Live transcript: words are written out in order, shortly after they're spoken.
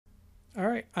All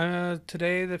right,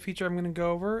 today the feature I'm going to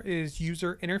go over is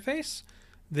user interface.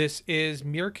 This is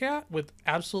MeerKAT with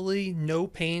absolutely no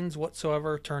panes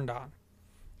whatsoever turned on.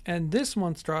 And this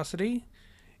monstrosity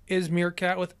is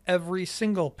MeerKAT with every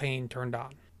single pane turned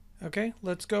on. Okay,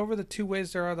 let's go over the two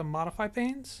ways there are to modify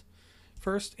panes.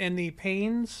 First, in the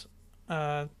panes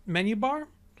menu bar,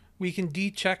 we can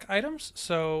decheck items.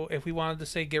 So if we wanted to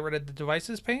say get rid of the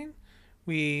devices pane,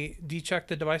 we decheck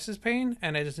the devices pane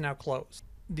and it is now closed.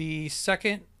 The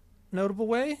second notable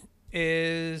way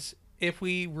is if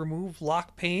we remove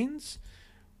lock panes,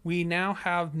 we now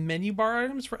have menu bar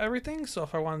items for everything. So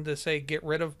if I wanted to say get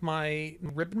rid of my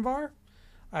ribbon bar,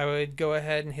 I would go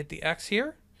ahead and hit the X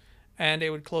here and it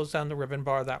would close down the ribbon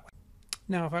bar that way.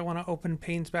 Now if I want to open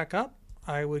panes back up,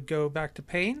 I would go back to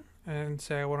Pane and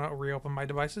say I want to reopen my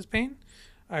devices pane.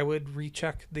 I would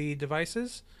recheck the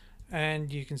devices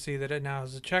and you can see that it now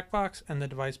has a checkbox and the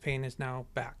device pane is now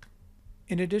back.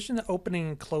 In addition to opening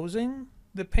and closing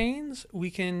the panes, we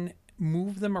can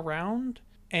move them around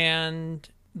and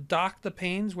dock the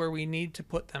panes where we need to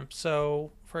put them.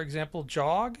 So, for example,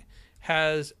 jog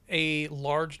has a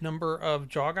large number of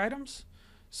jog items.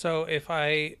 So if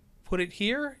I put it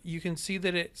here, you can see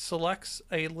that it selects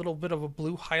a little bit of a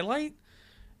blue highlight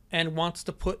and wants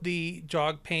to put the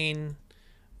jog pane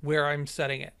where I'm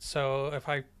setting it. So if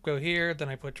I go here, then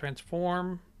I put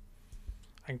transform,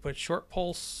 I can put short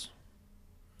pulse,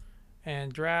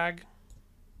 and drag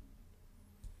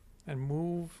and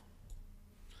move,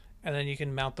 and then you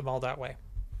can mount them all that way.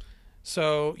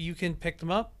 So you can pick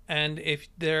them up, and if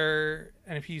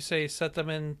you say set them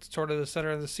in sort of the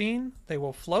center of the scene, they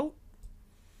will float,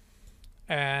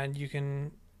 and you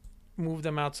can move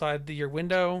them outside your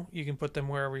window. You can put them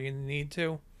wherever you need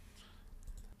to.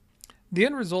 The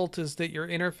end result is that your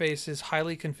interface is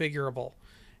highly configurable,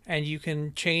 and you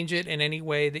can change it in any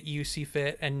way that you see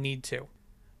fit and need to.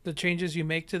 The changes you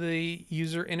make to the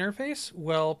user interface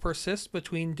will persist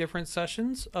between different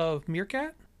sessions of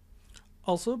MeerKAT.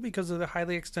 Also, because of the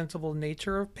highly extensible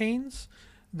nature of panes,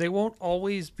 they won't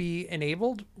always be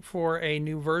enabled for a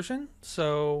new version.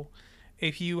 So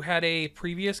if you had a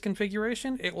previous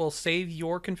configuration, it will save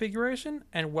your configuration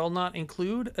and will not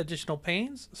include additional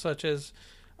panes such as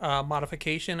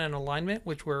modification and alignment,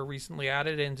 which were recently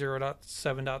added in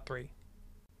 0.7.3.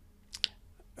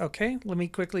 Okay, let me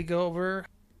quickly go over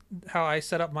how I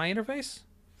set up my interface.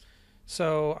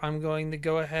 So I'm going to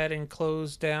go ahead and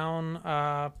close down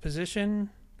position.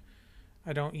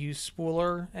 I don't use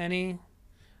spooler any.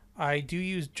 I do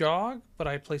use jog, but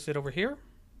I place it over here.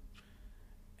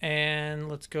 And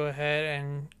let's go ahead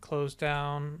and close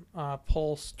down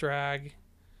pulse drag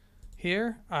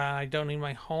here. I don't need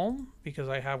my home because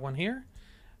I have one here.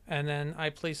 And then I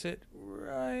place it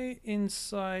right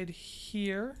inside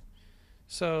here,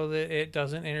 so that it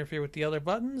doesn't interfere with the other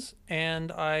buttons.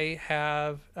 And I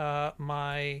have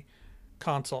my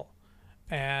console.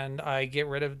 And I get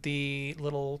rid of the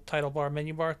little title bar,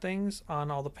 menu bar things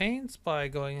on all the panes by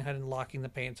going ahead and locking the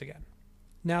panes again.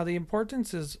 Now the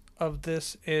importance of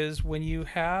this is when you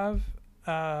have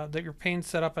that your pane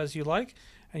set up as you like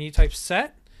and you type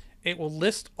set, it will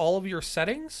list all of your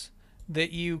settings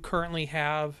that you currently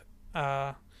have,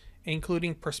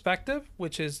 including perspective,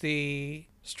 which is the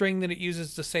string that it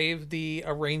uses to save the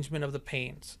arrangement of the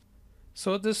panes.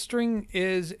 So what this string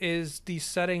is the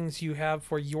settings you have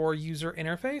for your user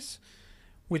interface,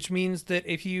 which means that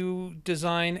if you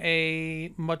design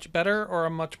a much better or a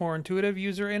much more intuitive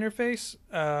user interface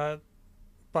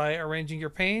by arranging your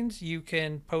panes, you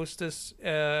can post this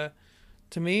to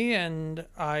me and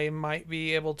I might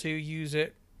be able to use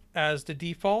it as the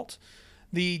default.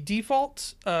 The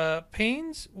default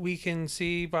panes we can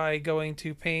see by going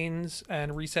to panes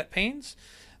and reset panes.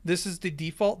 This is the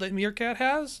default that MeerKAT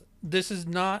has. This is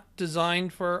not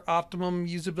designed for optimum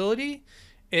usability.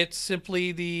 It's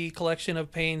simply the collection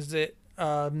of panes that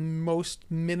most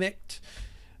mimicked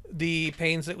the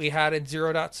panes that we had in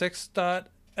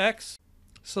 0.6.x.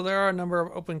 So there are a number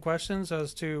of open questions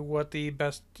as to what the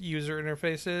best user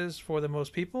interface is for the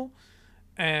most people.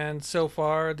 And so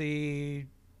far the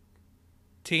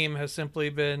team has simply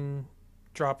been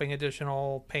dropping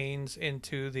additional panes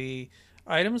into the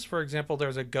items. For example,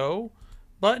 there's a go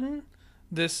button.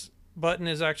 This button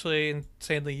is actually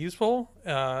insanely useful.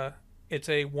 It's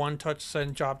a one-touch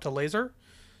send job to laser.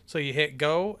 So you hit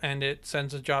go and it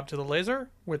sends a job to the laser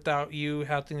without you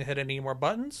having to hit any more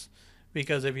buttons,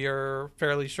 because if you're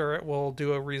fairly sure it will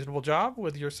do a reasonable job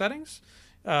with your settings,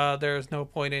 there's no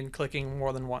point in clicking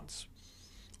more than once.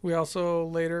 We also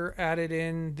later added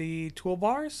in the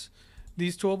toolbars.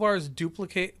 These toolbars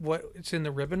duplicate what's in the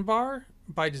ribbon bar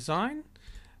by design.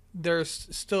 there's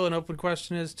still an open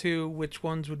question as to which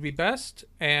ones would be best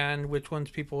and which ones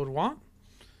people would want.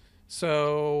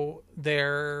 So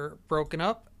they're broken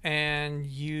up and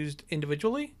used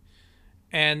individually,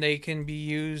 and they can be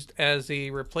used as a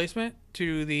replacement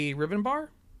to the ribbon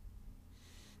bar.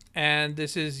 And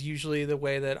this is usually the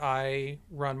way that I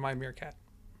run my MeerKat.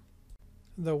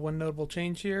 The one notable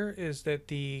change here is that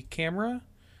the camera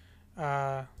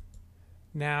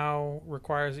now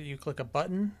requires that you click a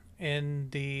button in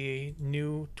the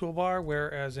new toolbar,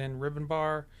 whereas in ribbon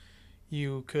bar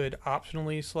you could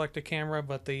optionally select a camera,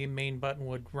 but the main button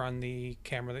would run the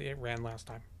camera that it ran last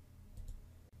time.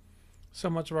 So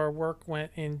much of our work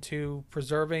went into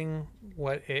preserving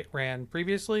what it ran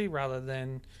previously rather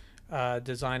than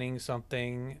designing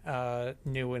something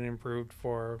new and improved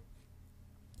for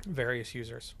various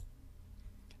users.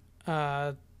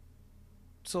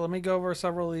 So let me go over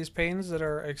several of these panes that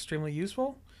are extremely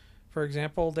useful. For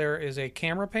example, there is a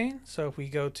camera pane. So if we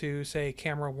go to, say,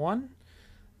 camera 1,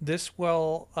 this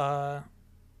will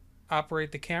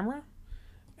operate the camera.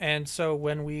 And so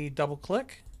when we double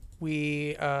click,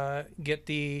 we get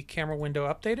the camera window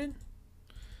updated.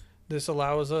 This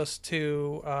allows us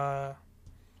to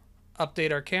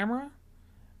update our camera.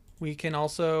 We can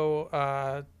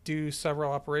also do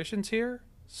several operations here.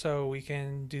 So we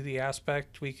can do the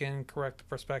aspect, we can correct the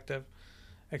perspective,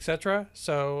 etc.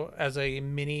 So as a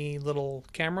mini little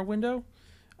camera window,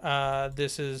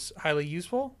 this is highly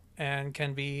useful and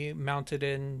can be mounted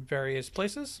in various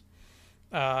places.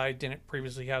 I didn't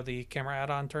previously have the camera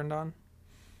add-on turned on.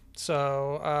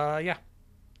 So yeah,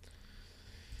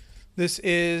 this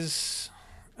is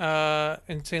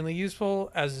insanely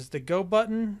useful, as is the go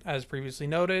button, as previously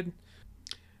noted.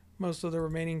 Most of the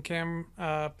remaining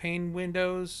pane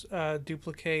windows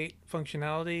duplicate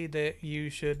functionality that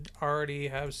you should already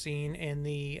have seen in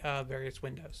the various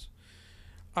windows.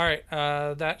 All right,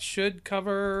 that should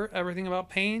cover everything about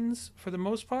panes for the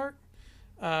most part.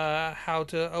 How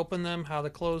to open them, how to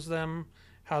close them,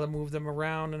 how to move them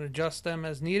around and adjust them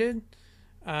as needed.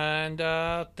 And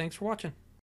thanks for watching.